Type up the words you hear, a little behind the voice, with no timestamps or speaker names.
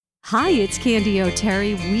Hi, it's Candy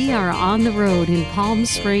O'Terry. We are on the road in Palm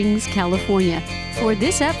Springs, California, for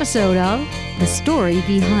this episode of The Story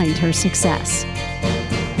Behind Her Success.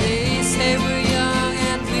 They say we're young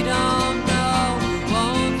and we don't know. We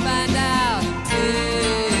won't find out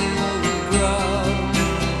until we grow.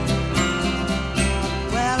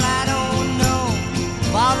 Well, I don't know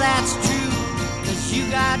if all that's true, 'cause you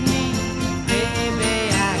got me,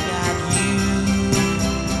 baby, I got you.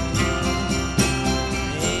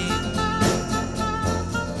 Babe,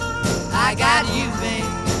 I got you, babe.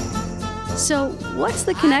 So, what's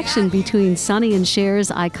the connection between Sonny and Cher's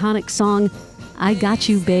iconic song, I Got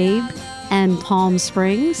You Babe, and Palm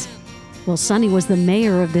Springs? Well, Sonny was the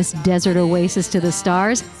mayor of this desert oasis to the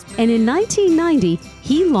stars, and in 1990,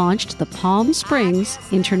 he launched the Palm Springs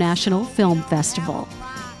International Film Festival.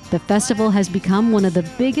 The festival has become one of the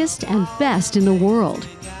biggest and best in the world.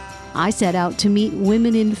 I set out to meet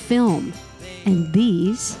women in film, and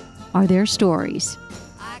these are their stories.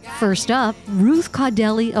 First up, Ruth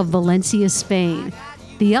Caudelli of Valencia, Spain,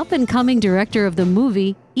 the up-and-coming director of the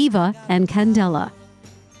movie Eva and Candela.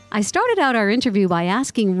 I started out our interview by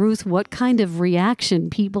asking Ruth what kind of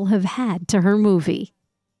reaction people have had to her movie.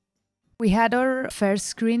 We had our first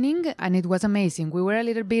screening and it was amazing. We were a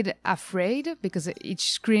little bit afraid because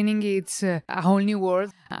each screening it's a whole new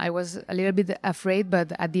world. I was a little bit afraid,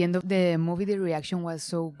 but at the end of the movie the reaction was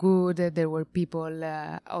so good. There were people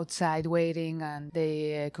outside waiting and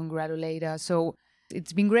they congratulate us. So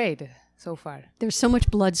it's been great so far. There's so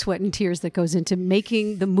much blood, sweat, and tears that goes into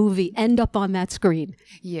making the movie end up on that screen.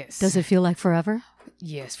 Yes. Does it feel like forever?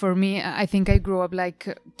 Yes. For me, I think I grew up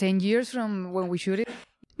like 10 years from when we shoot it.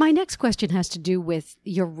 My next question has to do with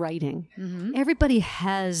your writing. Mm-hmm. Everybody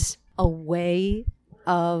has a way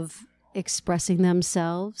of expressing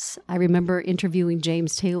themselves. I remember interviewing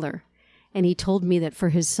James Taylor, and he told me that for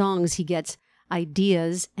his songs, he gets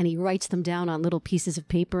ideas and he writes them down on little pieces of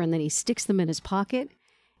paper, and then he sticks them in his pocket,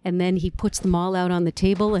 and then he puts them all out on the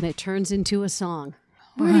table, and it turns into a song.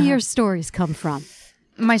 Where do your stories come from?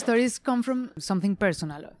 My stories come from something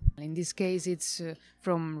personal. In this case, it's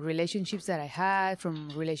from relationships that I had, from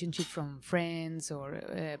relationships from friends or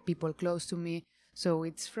people close to me. So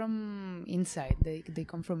it's from inside. They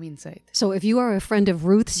come from inside. So if you are a friend of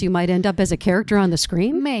Ruth's, you might end up as a character on the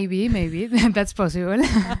screen? Maybe. That's possible.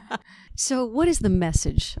 So what is the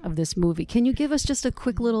message of this movie? Can you give us just a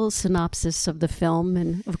quick little synopsis of the film?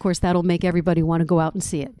 And of course, that'll make everybody want to go out and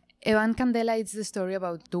see it. Eva and Candela, it's the story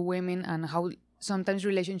about two women and how sometimes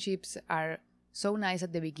relationships are so nice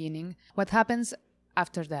at the beginning. What happens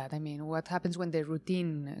after that? I mean, what happens when the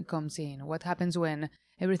routine comes in? What happens when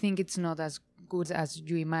everything is not as good as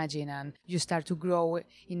you imagine and you start to grow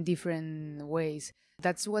in different ways?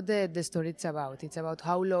 That's what the story is about. It's about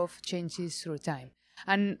how love changes through time.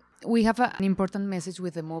 And we have an important message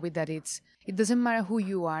with the movie that it doesn't matter who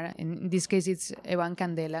you are. In this case, it's Eva and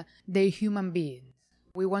Candela. They're human beings.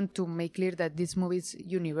 We want to make clear that this movie is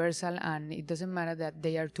universal and it doesn't matter that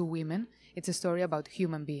they are two women. It's a story about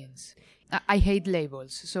human beings. I hate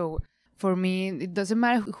labels. So for me, it doesn't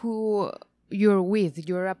matter who you're with.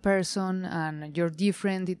 You're a person and you're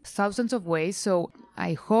different in thousands of ways. So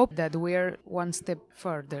I hope that we're one step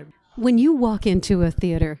further. When you walk into a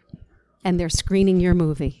theater and they're screening your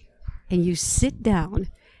movie and you sit down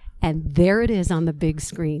and there it is on the big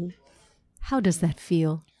screen, how does that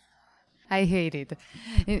feel? I hate it.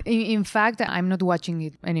 In fact, I'm not watching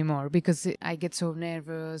it anymore because I get so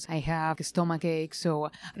nervous. I have stomach ache. So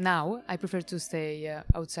now I prefer to stay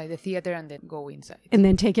outside the theater and then go inside. And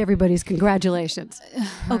then take everybody's congratulations.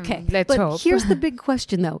 Okay. Let's hope. But here's the big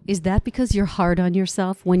question, though. Is that because you're hard on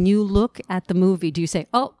yourself? When you look at the movie, do you say,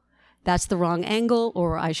 oh, that's the wrong angle,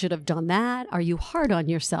 or I should have done that? Are you hard on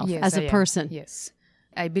yourself as a person? Yes.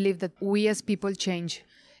 I believe that we as people change.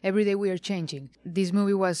 Every day we are changing. This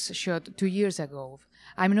movie was shot 2 years ago.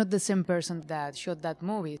 I'm not the same person that shot that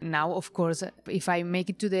movie. Now, of course, if I make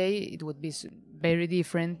it today, it would be very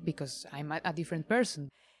different because I'm a different person.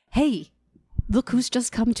 Hey, look who's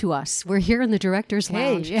just come to us. We're here in the director's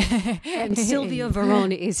lounge. And Silvia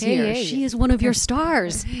Verone is here. Hey. She is one of your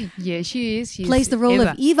stars. Yes, she is. She's Plays the role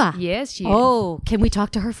of Eva. Yes, she is. Oh, can we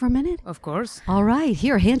talk to her for a minute? Of course. All right.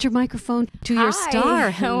 Here, hand your microphone to your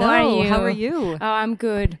star. How Hello. are you? How are you? Oh, I'm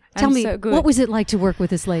good. Tell I'm me, so good. what was it like to work with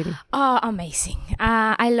this lady? Oh, amazing.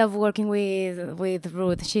 I love working with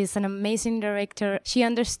Ruth. She's an amazing director. She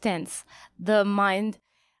understands the mind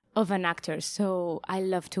of an actor. So I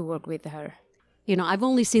love to work with her. You know, I've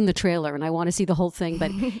only seen the trailer and I want to see the whole thing, but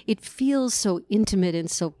it feels so intimate and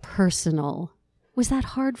so personal. Was that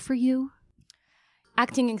hard for you?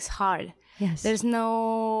 Acting is hard. Yes. There's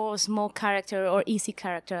no small character or easy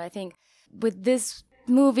character. I think with this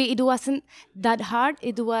movie, it wasn't that hard.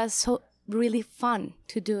 It was so really fun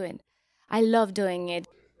to do it. I love doing it.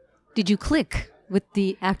 Did you click with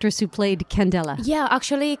the actress who played Candela? Yeah,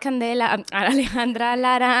 actually, Candela, Alejandra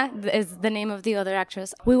Lara is the name of the other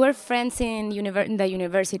actress. We were friends in the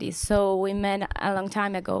university, so we met a long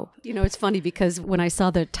time ago. You know, it's funny because when I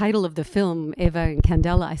saw the title of the film, Eva and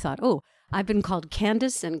Candela, I thought, oh, I've been called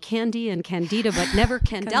Candace and Candy and Candida, but never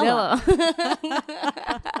Candela.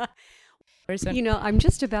 You know, I'm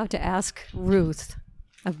just about to ask Ruth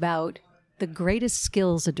about the greatest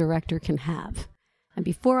skills a director can have. And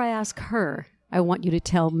before I ask her, I want you to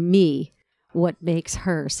tell me what makes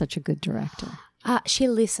her such a good director. She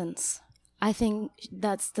listens. I think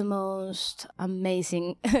that's the most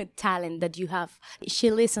amazing talent that you have. She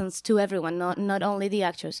listens to everyone, not only the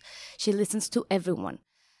actors. She listens to everyone.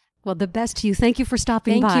 Well, the best to you. Thank you for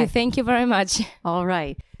stopping by. Thank you very much. All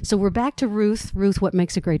right. So we're back to Ruth. Ruth, what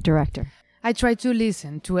makes a great director? I try to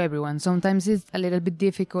listen to everyone. Sometimes it's a little bit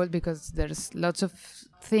difficult because there's lots of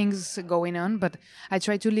things going on, but I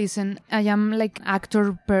try to listen. I am like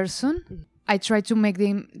actor person. I try to make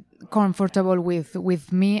them comfortable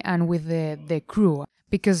with me and with the crew,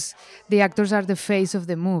 because the actors are the face of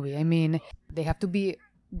the movie. I mean, they have to be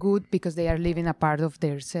good because they are living a part of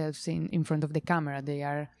themselves in front of the camera. They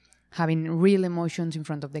are having real emotions in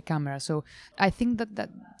front of the camera. So I think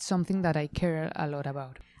that's something that I care a lot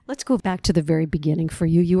about. Let's go back to the very beginning for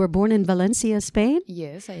you. You were born in Valencia, Spain?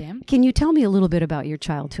 Yes, I am. Can you tell me a little bit about your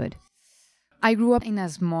childhood? I grew up in a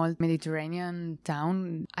small Mediterranean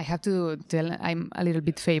town. I have to tell I'm a little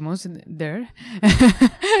bit famous there.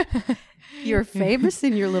 You're famous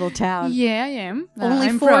in your little town. Yeah, I am. Only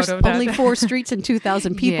I'm four, proud of that. only 4 streets and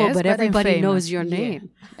 2,000 people, Yes, but I'm everybody famous. knows your Yeah, name.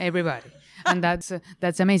 everybody. And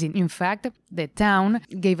that's amazing. In fact, the town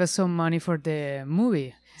gave us some money for the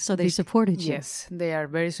movie. So they supported you. Yes, they are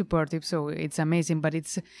very supportive. So it's amazing. But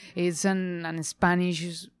it's an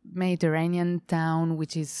Spanish Mediterranean town,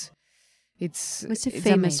 which is What's it it's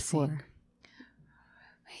famous amazing. for?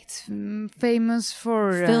 It's famous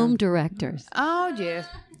for Film directors. Oh yes.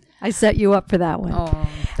 I set you up for that one. Oh,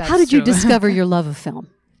 that's How did you true. discover your love of film?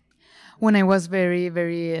 When I was very,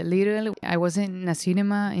 very little, I was in a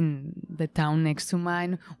cinema in the town next to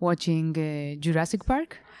mine watching Jurassic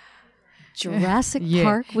Park. Jurassic Yeah.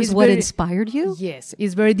 Park was It's what very- inspired you? Yes,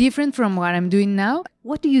 it's very different from what I'm doing now.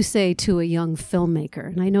 What do you say to a young filmmaker?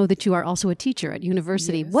 And I know that you are also a teacher at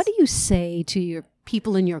university. Yes. What do you say to your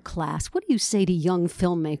people in your class? What do you say to young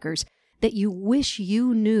filmmakers that you wish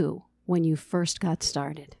you knew when you first got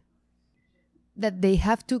started? That they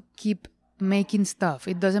have to keep making stuff.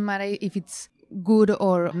 It doesn't matter if it's good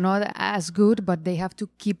or not as good, but they have to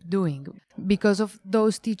keep doing. Because of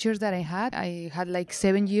those teachers that I had like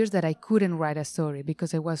 7 years that I couldn't write a story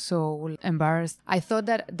because I was so embarrassed. I thought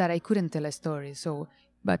that I couldn't tell a story. So,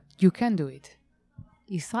 but you can do it.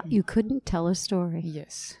 You thought you couldn't tell a story.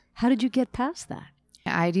 Yes. How did you get past that?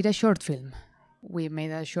 I did a short film. We made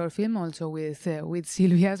a short film also with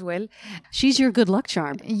Sylvia as well. She's your good luck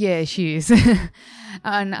charm. Yeah, she is.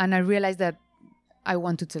 and I realized that I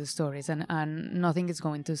want to tell stories and nothing is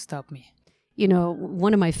going to stop me. You know,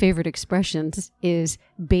 one of my favorite expressions is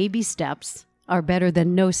baby steps are better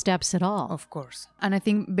than no steps at all. Of course. And I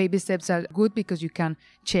think baby steps are good because you can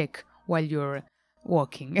check while you're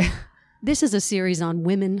walking. This is a series on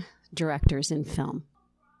women directors in film.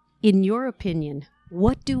 In your opinion,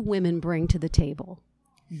 what do women bring to the table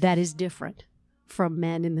that is different from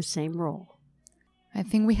men in the same role? I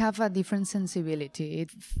think we have a different sensibility.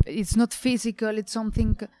 It's not physical, it's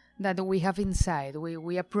something that we have inside.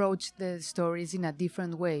 We approach the stories in a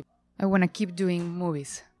different way. I want to keep doing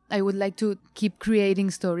movies. I would like to keep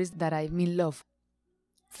creating stories that I love.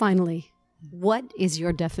 Finally, what is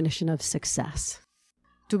your definition of success?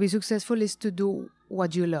 To be successful is to do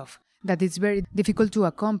what you love. That it's very difficult to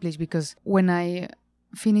accomplish because when I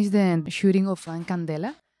finished the shooting of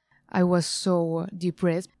Candela, I was so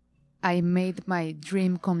depressed. I made my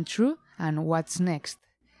dream come true, and what's next?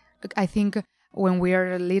 I think when we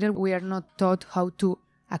are little, we are not taught how to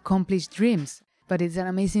accomplish dreams, but it's an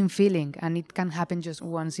amazing feeling, and it can happen just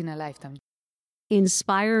once in a lifetime.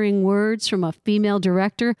 Inspiring words from a female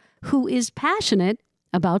director who is passionate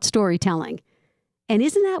about storytelling. And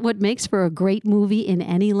isn't that what makes for a great movie in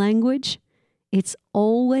any language? It's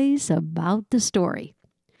always about the story.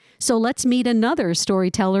 So let's meet another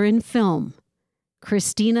storyteller in film.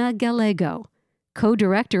 Cristina Gallego,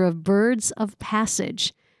 co-director of Birds of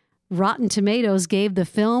Passage. Rotten Tomatoes gave the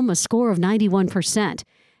film a score of 91%,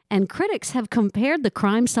 and critics have compared the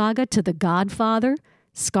crime saga to The Godfather,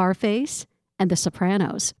 Scarface, and The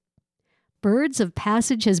Sopranos. Birds of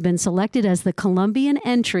Passage has been selected as the Colombian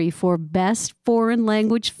entry for Best Foreign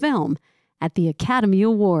Language Film at the Academy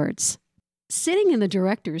Awards. Sitting in the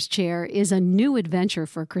director's chair is a new adventure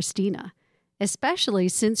for Cristina, especially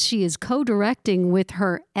since she is co-directing with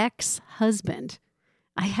her ex-husband.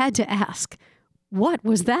 I had to ask, what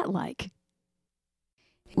was that like?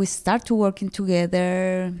 We started working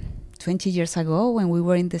together 20 years ago when we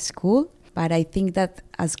were in the school. But I think that,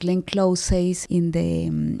 as Glenn Close says in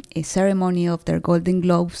the ceremony of their Golden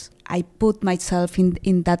Globes, I put myself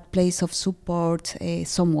in that place of support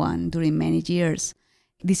someone during many years.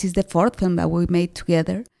 This is the fourth film that we made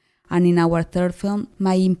together. And in our third film,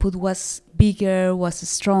 my input was bigger, was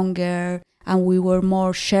stronger, and we were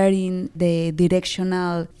more sharing the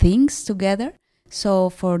directional things together. So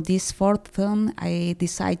for this fourth film, I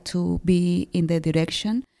decided to be in the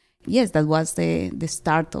direction. Yes, that was the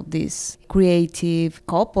start of this creative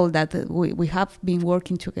couple that we have been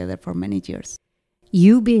working together for many years.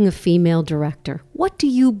 You being a female director, what do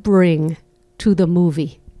you bring to the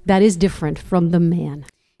movie that is different from the man?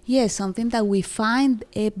 Yes, something that we find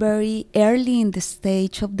very early in the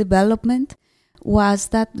stage of development was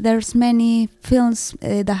that there's many films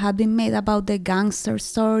that have been made about the gangster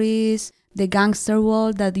stories, the gangster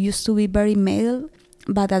world that used to be very male.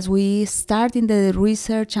 But as we start in the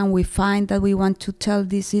research and we find that we want to tell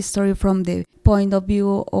this history from the point of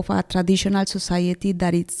view of a traditional society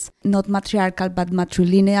that it's not matriarchal but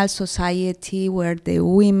matrilineal society where the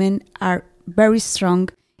women are very strong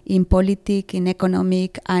in politics, in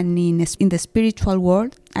economic, and in the spiritual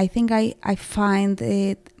world, I think I find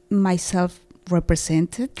myself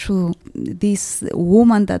represented through this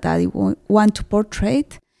woman that I want to portray.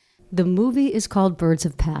 The movie is called Birds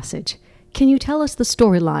of Passage. Can you tell us the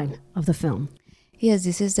storyline of the film? Yes,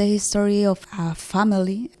 this is the history of a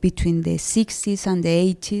family between the 60s and the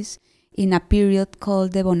 80s in a period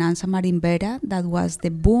called the Bonanza Marimbera. That was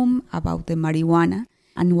the boom about the marijuana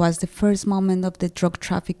and was the first moment of the drug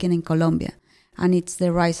trafficking in Colombia. And it's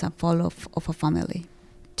the rise and fall of a family.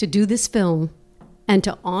 To do this film and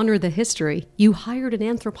to honor the history, you hired an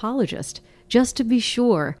anthropologist just to be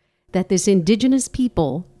sure that this indigenous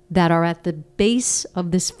people that are at the base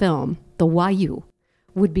of this film, the Wayuu,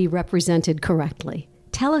 would be represented correctly.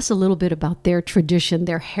 Tell us a little bit about their tradition,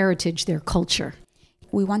 their heritage, their culture.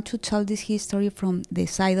 We want to tell this history from the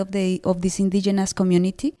side of this indigenous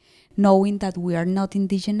community, knowing that we are not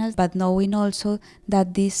indigenous, but knowing also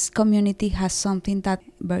that this community has something that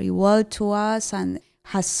very well to us and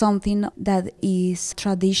has something that is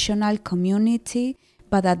traditional community,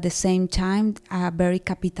 but at the same time a very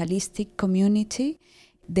capitalistic community.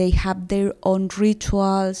 They have their own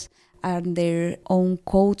rituals and their own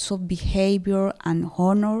codes of behavior and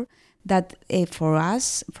honor that for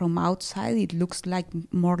us from outside it looks like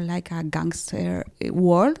more like a gangster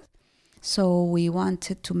world. So we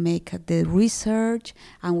wanted to make the research,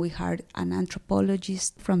 and we hired an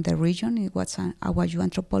anthropologist from the region. It was a Wayuu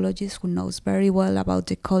anthropologist who knows very well about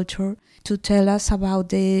the culture to tell us about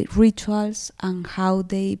the rituals and how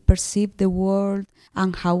they perceive the world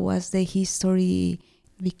and how was the history,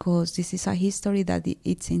 because this is a history that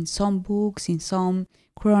it's in some books, in some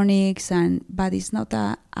chronics, but it's not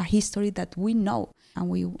a history that we know. And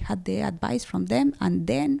we had the advice from them, and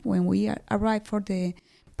then when we arrived for the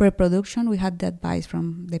pre-production, we had the advice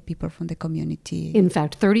from the people from the community. In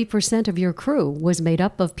fact, 30% of your crew was made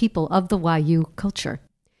up of people of the Wayuu culture.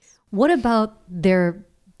 What about their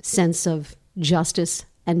sense of justice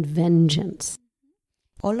and vengeance?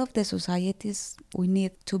 All of the societies, we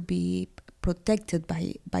need to be protected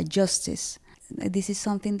by justice. This is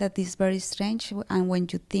something that is very strange, and when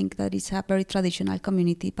you think that it's a very traditional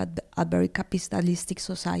community but a very capitalistic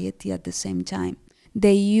society at the same time,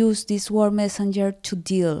 they use this war messenger to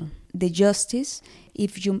deal the justice.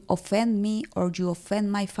 If you offend me or you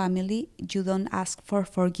offend my family, you don't ask for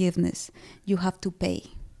forgiveness, you have to pay.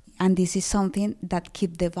 And this is something that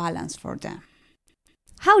keeps the balance for them.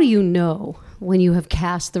 How do you know when you have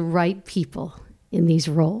cast the right people in these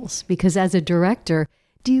roles? Because as a director,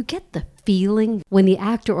 do you get the feeling when the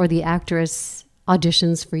actor or the actress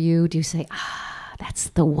auditions for you? Do you say, that's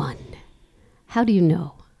the one? How do you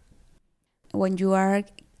know? When you are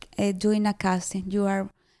doing a casting, you are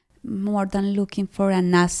more than looking for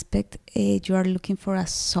an aspect, you are looking for a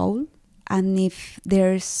soul. And if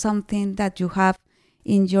there's something that you have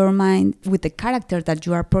in your mind with the character that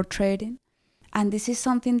you are portraying, and this is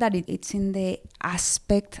something that it's in the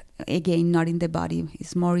aspect, again, not in the body,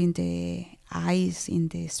 it's more in the eyes, in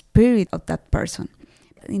the spirit of that person.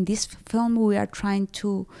 In this film, we are trying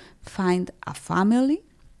to find a family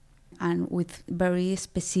and with very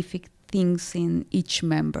specific things in each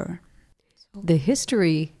member. The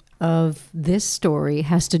history of this story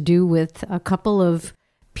has to do with a couple of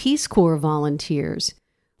Peace Corps volunteers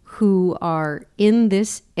who are in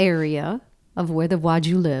this area of where the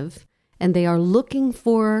Waju live, and they are looking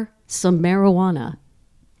for some marijuana.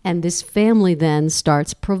 And this family then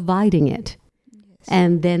starts providing it. Yes.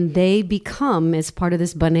 And then they become, as part of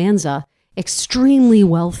this bonanza, extremely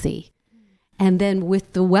wealthy. And then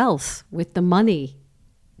with the wealth, with the money,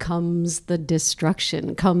 comes the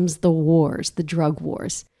destruction, comes the wars, the drug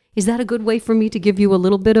wars. Is that a good way for me to give you a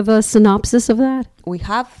little bit of a synopsis of that? We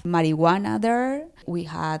have marijuana there. We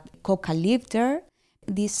had coca leaf there.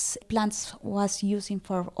 These plants was using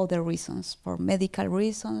for other reasons, for medical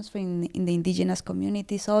reasons, in the indigenous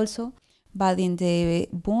communities also. But in the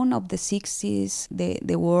boom of the 60s,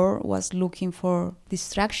 the war was looking for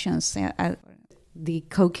distractions. The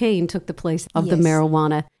cocaine took the place of Yes. the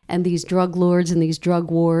marijuana, and these drug lords and these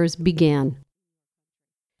drug wars began.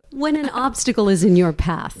 When an obstacle is in your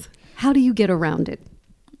path, how do you get around it?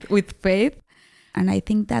 With faith. And I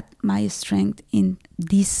think that my strength in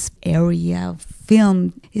this area of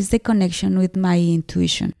film is the connection with my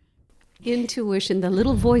intuition. Intuition, the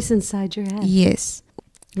little voice inside your head. Yes.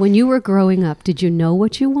 When you were growing up, did you know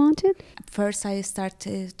what you wanted? First, I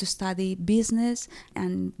started to study business,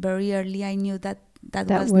 and very early I knew that That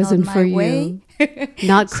was wasn't not for my way.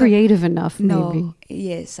 Not So- creative enough, No, maybe.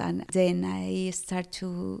 yes. And then I started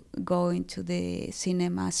to go into the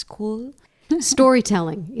cinema school.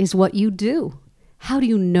 Storytelling is what you do. How do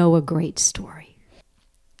you know a great story?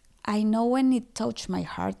 I know when it touched my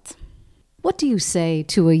heart. What do you say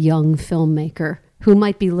to a young filmmaker who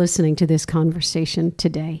might be listening to this conversation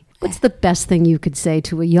today? What's the best thing you could say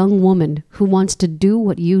to a young woman who wants to do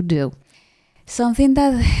what you do? Something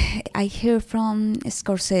that I hear from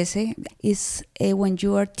Scorsese is when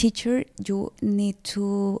you are a teacher, you need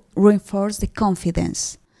to reinforce the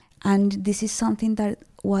confidence. And this is something that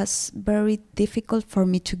was very difficult for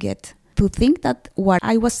me to get. To think that what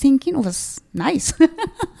I was thinking was nice.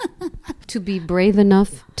 To be brave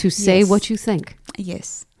enough to say Yes. what you think.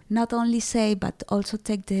 Yes. Not only say, but also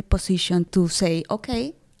take the position to say,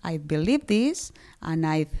 okay, I believe this, and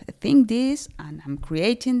I think this, and I'm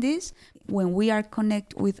creating this. When we are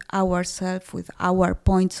connected with ourselves, with our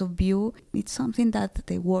points of view, it's something that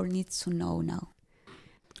the world needs to know now.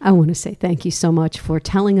 I want to say thank you so much for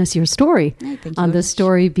telling us your story. Thank you On very the much.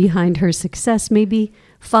 story behind her success, maybe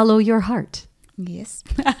follow your heart. Yes.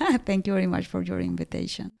 Thank you very much for your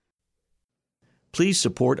invitation. Please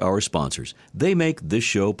support our sponsors. They make this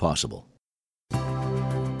show possible.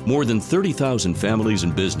 More than 30,000 families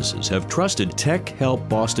and businesses have trusted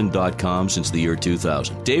TechHelpBoston.com since the year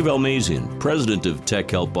 2000. Dave Almazian, president of Tech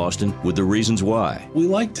Help Boston, with the reasons why. We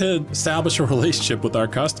like to establish a relationship with our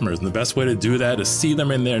customers, and the best way to do that is see them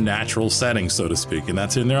in their natural setting, so to speak, and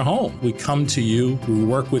that's in their home. We come to you, we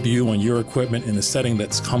work with you on your equipment in a setting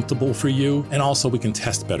that's comfortable for you, and also we can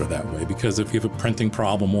test better that way, because if you have a printing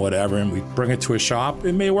problem or whatever, and we bring it to a shop,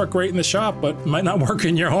 it may work great in the shop, but it might not work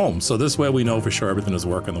in your home. So this way we know for sure everything is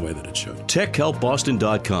working the way that it should.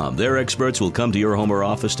 TechHelpBoston.com. Their experts will come to your home or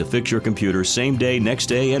office to fix your computer same day, next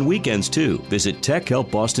day, and weekends too. Visit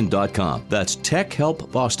TechHelpBoston.com. That's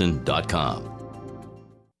TechHelpBoston.com.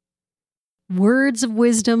 Words of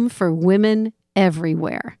wisdom for women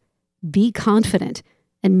everywhere. Be confident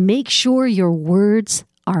and make sure your words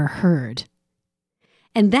are heard.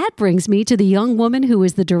 And that brings me to the young woman who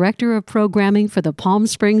is the director of programming for the Palm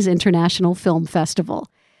Springs International Film Festival.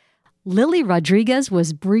 Lily Rodriguez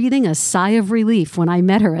was breathing a sigh of relief when I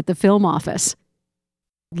met her at the film office.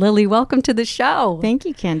 Lily, welcome to the show. Thank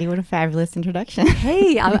you, Candy. What a fabulous introduction.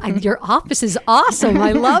 Hey, your office is awesome.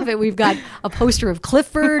 I love it. We've got a poster of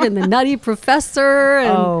Clifford and the Nutty Professor.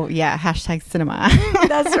 And Oh, yeah. Hashtag cinema.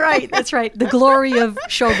 That's right. That's right. The glory of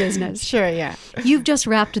show business. Sure, yeah. You've just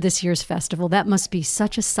wrapped this year's festival. That must be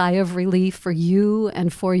such a sigh of relief for you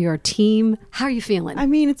and for your team. How are you feeling? I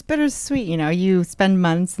mean, it's bittersweet. You know, you spend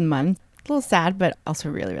months and months. A little sad, but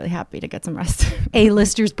also really, really happy to get some rest.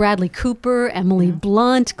 A-listers Bradley Cooper, Emily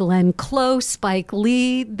Blunt, Glenn Close, Spike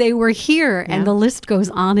Lee, they were here, and the list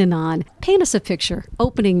goes on and on. Paint us a picture.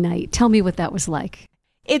 Opening night. Tell me what that was like.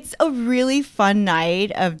 It's a really fun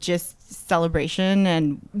night of just celebration,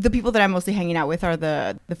 and the people that I'm mostly hanging out with are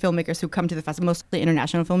the filmmakers who come to the festival, mostly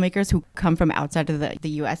international filmmakers who come from outside of the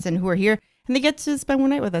U.S. and who are here, and they get to spend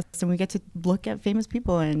one night with us, and we get to look at famous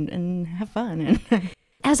people and have fun.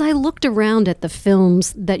 As I looked around at the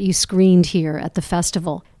films that you screened here at the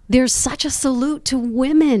festival, there's such a salute to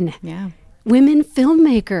women. Yeah. Women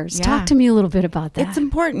filmmakers. Yeah. Talk to me a little bit about that. It's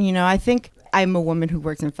important, you know. I think I'm a woman who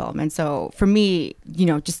works in film. And so for me, you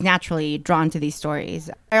know, just naturally drawn to these stories.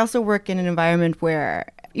 I also work in an environment where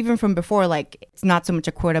even from before, like it's not so much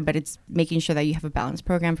a quota, but it's making sure that you have a balanced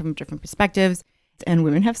program from different perspectives, and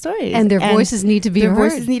women have stories. And their voices need to be heard. Their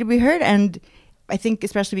voices need to be heard. And I think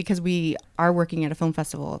especially because we are working at a film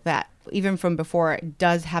festival, that even from before, it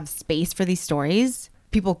does have space for these stories.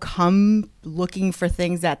 People come looking for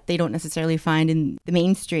things that they don't necessarily find in the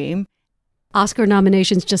mainstream. Oscar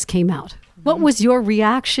nominations just came out. What was your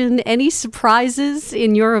reaction? Any surprises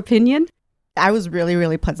in your opinion? I was really,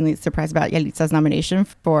 really pleasantly surprised about Yalitza's nomination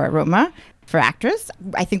for Roma for actress.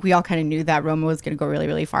 I think we all kind of knew that Roma was going to go really,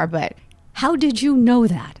 really far, but How did you know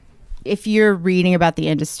that? if you're reading about the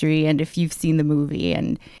industry and if you've seen the movie,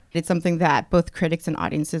 and it's something that both critics and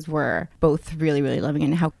audiences were both really, really loving,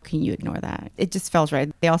 and how can you ignore that? It just felt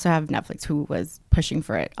right. They also have Netflix, who was pushing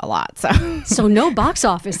for it a lot. So no box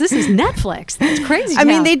office. This is Netflix. That's crazy. I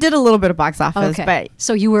mean, how- they did a little bit of box office, Okay. but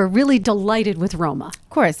So you were really delighted with Roma. of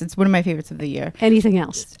course, it's one of my favorites of the year. Anything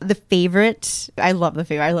else? The favorite, I love the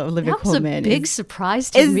favorite. I love Olivia That was a Colman. big surprise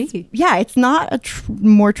to me. Yeah, it's not a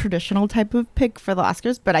more traditional type of pick for the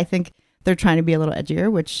Oscars, but I think they're trying to be a little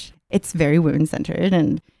edgier, which it's very women-centered,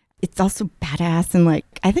 and it's also badass, and like,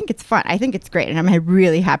 I think it's fun. I think it's great, and I'm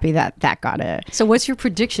really happy that got it. So what's your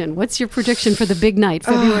prediction? What's your prediction for the big night,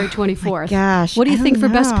 February 24th? Gosh, What do you I think for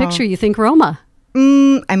don't Best know. Picture? You think Roma?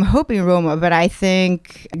 I'm hoping Roma, but I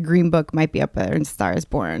think Green Book might be up there and Star is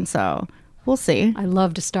Born, so we'll see. I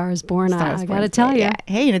loved A Star is Born. Star is I Born got to is tell great, you. yeah.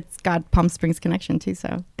 Hey, and it's got Palm Springs connection too,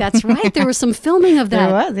 so. That's right. There was some filming of that.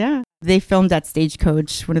 There was, yeah. They filmed at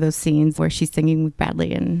Stagecoach, one of those scenes where she's singing with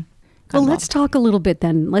Bradley and. Well, let's talk a little bit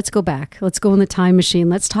then. Let's go back. Let's go in the time machine.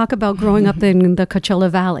 Let's talk about growing up in the Coachella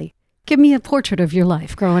Valley. Give me a portrait of your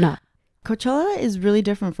life growing up. Coachella is really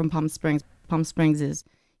different from Palm Springs. Palm Springs is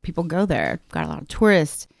people go there, got a lot of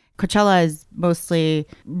tourists. Coachella is mostly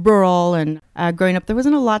rural, and growing up, there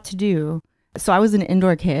wasn't a lot to do. So I was an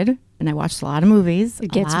indoor kid, and I watched a lot of movies.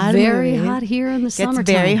 It gets very hot here in the It gets summertime.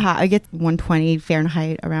 very hot. I get 120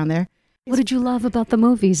 Fahrenheit around there. What did you love about the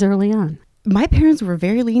movies early on? My parents were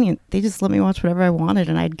very lenient. They just let me watch whatever I wanted,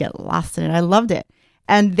 and I'd get lost in it. I loved it.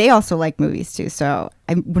 And they also like movies too. So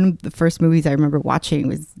one of the first movies I remember watching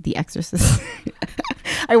was The Exorcist.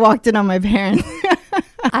 I walked in on my parents.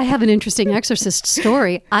 I have an interesting Exorcist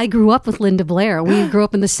story. I grew up with Linda Blair. We grew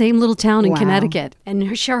up in the same little town in Wow. Connecticut. And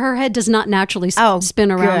her head does not naturally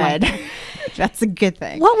spin around like good. that. That's a good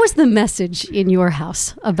thing. What was the message in your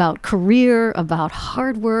house about career, about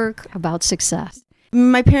hard work, about success?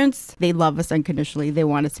 My parents, they love us unconditionally. They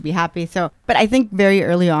want us to be happy. So, but I think very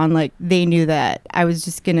early on, like, they knew that I was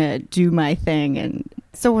just going to do my thing. And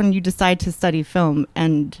so when you decide to study film,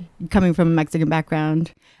 and coming from a Mexican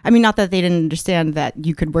background, I mean, not that they didn't understand that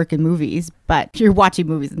you could work in movies, but you're watching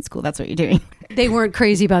movies in school. That's what you're doing. They weren't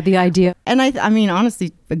crazy about the idea. And I mean,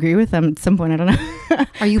 honestly, agree with them at some point. I don't know.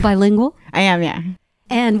 Are you bilingual? I am, yeah.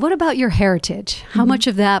 And what about your heritage? How much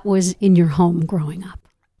of that was in your home growing up?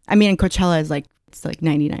 I mean, Coachella is like, it's like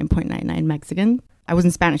 99.99 Mexican. I was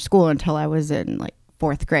in Spanish school until I was in like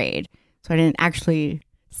 4th grade. So I didn't actually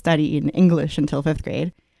study in English until 5th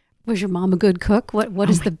grade. Was your mom a good cook? What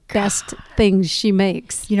is the best things she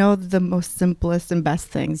makes? You know, the most simplest and best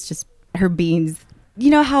things, just her beans. You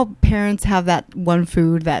know how parents have that one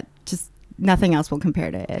food that just nothing else will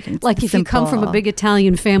compare to it. And it's Like if you come from a simple. big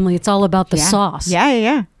Italian family, it's all about the Yeah. sauce.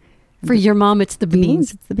 Yeah. For your mom, it's the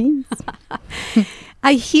beans. It's the beans.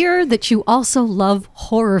 I hear that you also love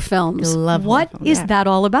horror films. I love horror What films, is yeah. that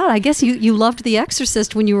all about? I guess you loved The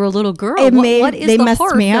Exorcist when you were a little girl. It What is they the messed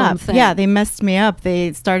horror me film up. thing? Yeah, they messed me up.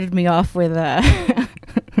 They started me off with a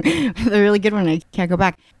really good one. I can't go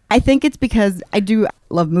back. I think it's because I do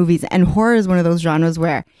love movies, and horror is one of those genres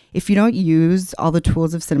where if you don't use all the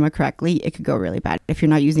tools of cinema correctly, it could go really bad. If you're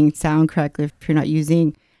not using sound correctly, if you're not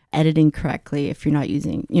using editing correctly, if you're not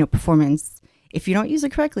using, performance, if you don't use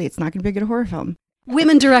it correctly, it's not going to be a good horror film.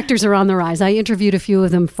 Women directors are on the rise. I interviewed a few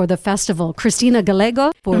of them for the festival. Christina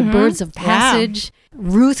Gallego for Birds of Passage.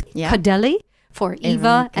 Ruth Yeah. Cadelli for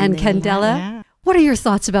Eva and Candela. Yeah. What are your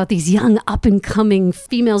thoughts about these young up-and-coming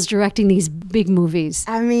females directing these big movies?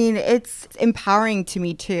 I mean, it's empowering to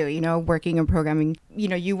me too, working in programming.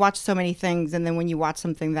 You watch so many things, and then when you watch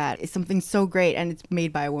something that is something so great and it's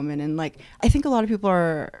made by a woman, and like, I think a lot of people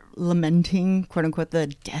are lamenting, quote unquote, the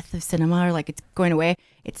death of cinema, or like it's going away.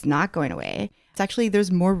 It's not going away. It's actually,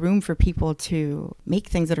 there's more room for people to make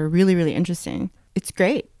things that are really, really interesting. It's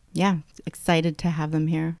great. Yeah. Excited to have them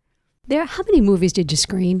here. How many movies did you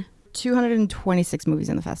screen? 226 movies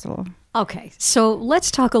in the festival. Okay, so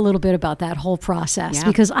let's talk a little bit about that whole process Yeah.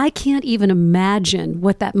 because I can't even imagine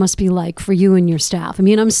what that must be like for you and your staff. I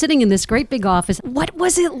mean, I'm sitting in this great big office. What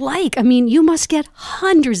was it like? I mean, you must get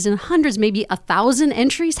hundreds and hundreds, maybe 1,000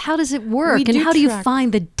 entries. How does it work? We And do how do you track-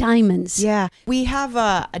 find the diamonds? Yeah, we have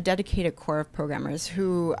a dedicated core of programmers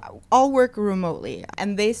who all work remotely,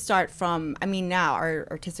 and they start from, I mean, now our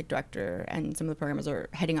artistic director and some of the programmers are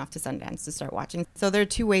heading off to Sundance to start watching. So there are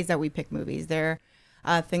two ways that we pick movies. There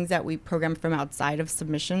are things that we program from outside of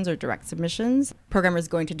submissions or direct submissions, programmers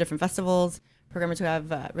going to different festivals, programmers who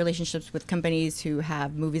have relationships with companies who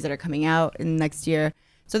have movies that are coming out in next year.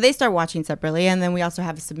 So they start watching separately, and then we also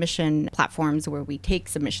have submission platforms where we take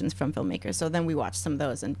submissions from filmmakers. So then we watch some of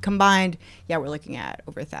those, and combined, yeah, we're looking at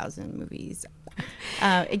over 1,000 movies.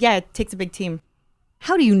 Yeah, it takes a big team.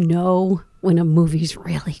 How do you know when a movie's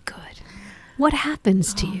really good? What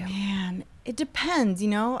happens to you? Man, it depends, you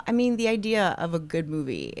know? I mean, the idea of a good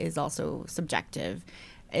movie is also subjective.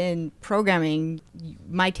 In programming,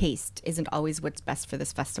 my taste isn't always what's best for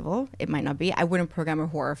this festival. It might not be. I wouldn't program a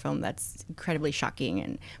horror film that's incredibly shocking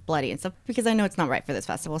and bloody and stuff because I know it's not right for this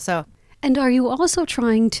festival. So, And are you also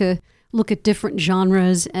trying to look at different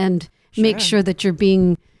genres and make sure that you're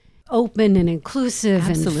being open and inclusive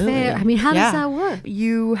and fair? I mean, how does that work?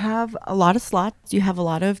 You have a lot of slots. You have a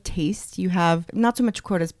lot of taste. You have not so much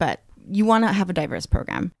quotas, but you want to have a diverse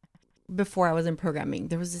program. Before I was in programming,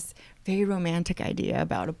 there was this very romantic idea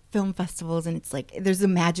about film festivals, and it's like there's a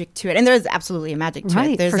magic to it, and there is absolutely a magic to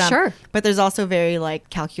Right, it. There's, for sure. But there's also very like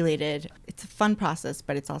calculated. It's a fun process,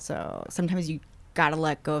 but it's also sometimes you gotta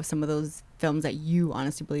let go of some of those films that you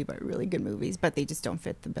honestly believe are really good movies, but they just don't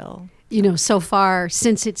fit the bill. You know, so far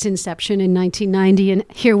since its inception in 1990, and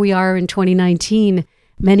here we are in 2019,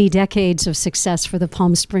 many decades of success for the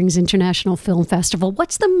Palm Springs International Film Festival.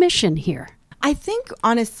 What's the mission here? I think,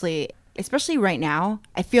 honestly, especially right now,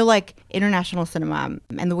 I feel like international cinema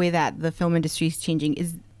and the way that the film industry is changing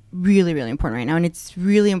is really, really important right now. And it's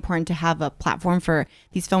really important to have a platform for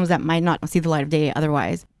these films that might not see the light of day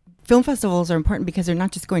otherwise. Film festivals are important because they're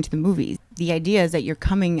not just going to the movies. The idea is that you're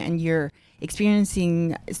coming and you're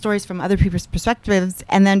experiencing stories from other people's perspectives,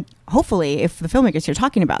 and then hopefully if the filmmakers here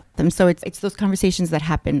talking about them. So it's those conversations that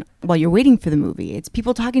happen while you're waiting for the movie. It's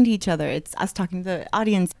people talking to each other. It's us talking to the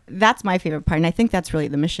audience. That's my favorite part, and I think that's really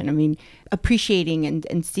the mission. I mean, appreciating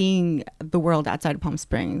and seeing the world outside of Palm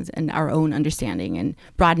Springs and our own understanding and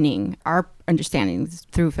broadening our understandings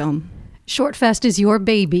through film. Shortfest is your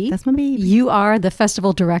baby. That's my baby. You are the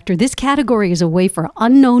festival director. This category is a way for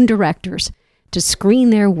unknown directors to screen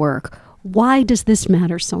their work. Why does this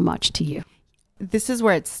matter so much to you? This is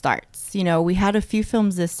where it starts. You know, we had a few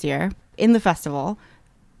films this year in the festival.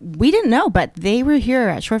 We didn't know, but they were here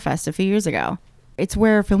at Shortfest a few years ago. It's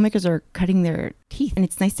where filmmakers are cutting their teeth, and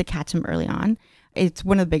it's nice to catch them early on. It's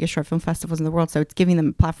one of the biggest short film festivals in the world, so it's giving them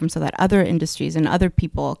a platform so that other industries and other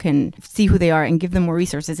people can see who they are and give them more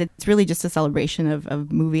resources. It's really just a celebration of a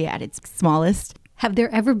movie at its smallest. Have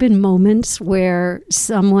there ever been moments where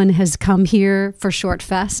someone has come here for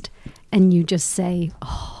Shortfest and you just say,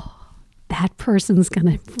 oh, that person's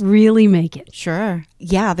going to really make it? Sure.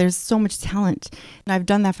 Yeah, there's so much talent. And I've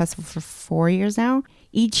done that festival for 4 years now.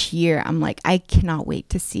 Each year, I'm like, I cannot wait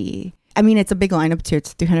to see. I mean, it's a big lineup too.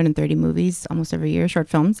 It's 330 movies almost every year, short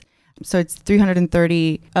films. So it's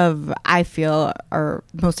 330 of, I feel, our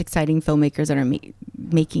most exciting filmmakers that are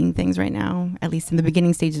making things right now, at least in the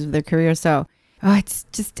beginning stages of their career. So it's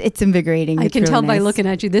invigorating. I It's can really tell by nice. looking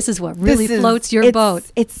at you, this is what really This is- floats your it's-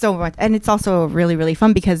 boat. It's so much. And it's also really, really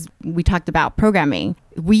fun because we talked about programming.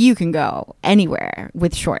 You can go anywhere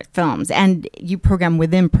with short films and you program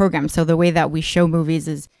within programs. So the way that we show movies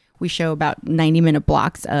is we show about 90-minute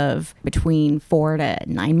blocks of between 4 to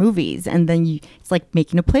 9 movies. And then it's like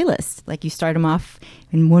making a playlist. Like you start them off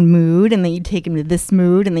in one mood and then you take them to this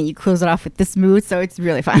mood and then you close it off with this mood. So it's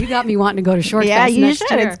really fun. You got me wanting to go to Shortfest Yeah, you next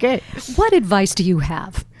should. year. It's great. What advice do you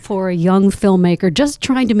have for a young filmmaker just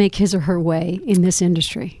trying to make his or her way in this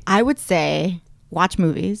industry? I would say watch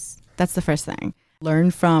movies. That's the first thing.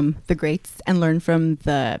 Learn from the greats and learn from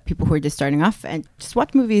the people who are just starting off and just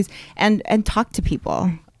watch movies and talk to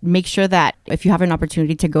people. Make sure that if you have an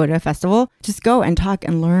opportunity to go to a festival, just go and talk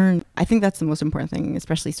and learn. I think that's the most important thing,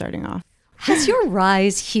 especially starting off. Has your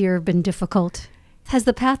rise here been difficult? Has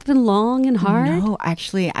the path been long and hard? No,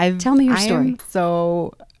 actually, Tell me your story.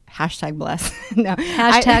 So #blessed. No,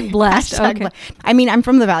 #blessed. Okay. blessed. I mean, I'm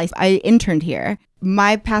from the Valley. I interned here.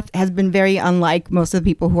 My path has been very unlike most of the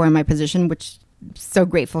people who are in my position, which I'm so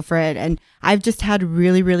grateful for it. And I've just had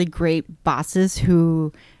really, really great bosses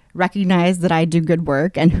who recognize that I do good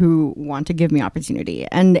work and who want to give me opportunity.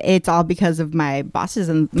 And it's all because of my bosses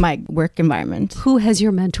and my work environment. Who has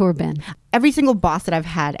your mentor been? Every single boss that I've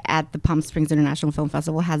had at the Palm Springs International Film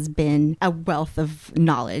Festival has been a wealth of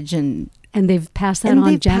knowledge, and they've passed that and on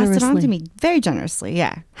they've generously. passed it on to me very generously.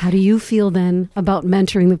 Yeah. How do you feel then about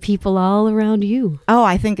mentoring the people all around you? Oh,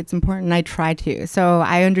 I think it's important. I try to. So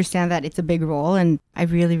I understand that it's a big role, and I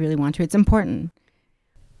really, really want to. It's important.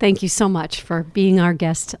 Thank you so much for being our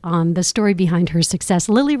guest on the story behind her success.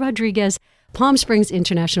 Lily Rodriguez, Palm Springs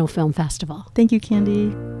International Film Festival. Thank you,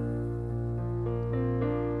 Candy.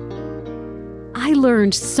 I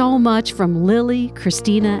learned so much from Lily,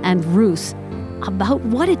 Christina, and Ruth about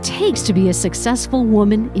what it takes to be a successful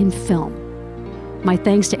woman in film. My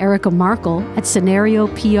thanks to Erica Markle at Scenario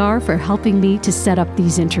PR for helping me to set up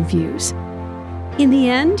these interviews. In the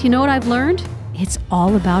end, you know what I've learned? It's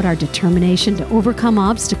all about our determination to overcome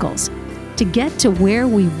obstacles, to get to where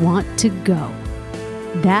we want to go.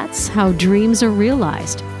 That's how dreams are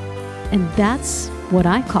realized. And that's what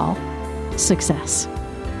I call success.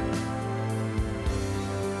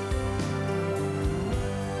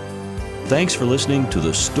 Thanks for listening to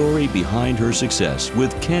The Story Behind Her Success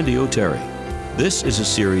with Candy O'Terry. This is a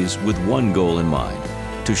series with one goal in mind,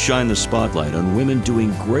 to shine the spotlight on women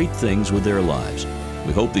doing great things with their lives.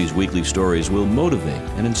 We hope these weekly stories will motivate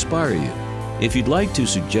and inspire you. If you'd like to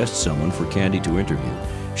suggest someone for Candy to interview,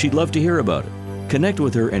 she'd love to hear about it. Connect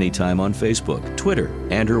with her anytime on Facebook, Twitter,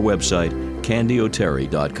 and her website,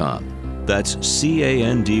 candyoterry.com. That's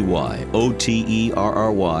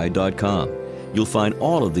CANDYOTERRY.com. You'll find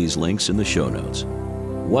all of these links in the show notes.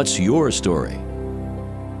 What's your story?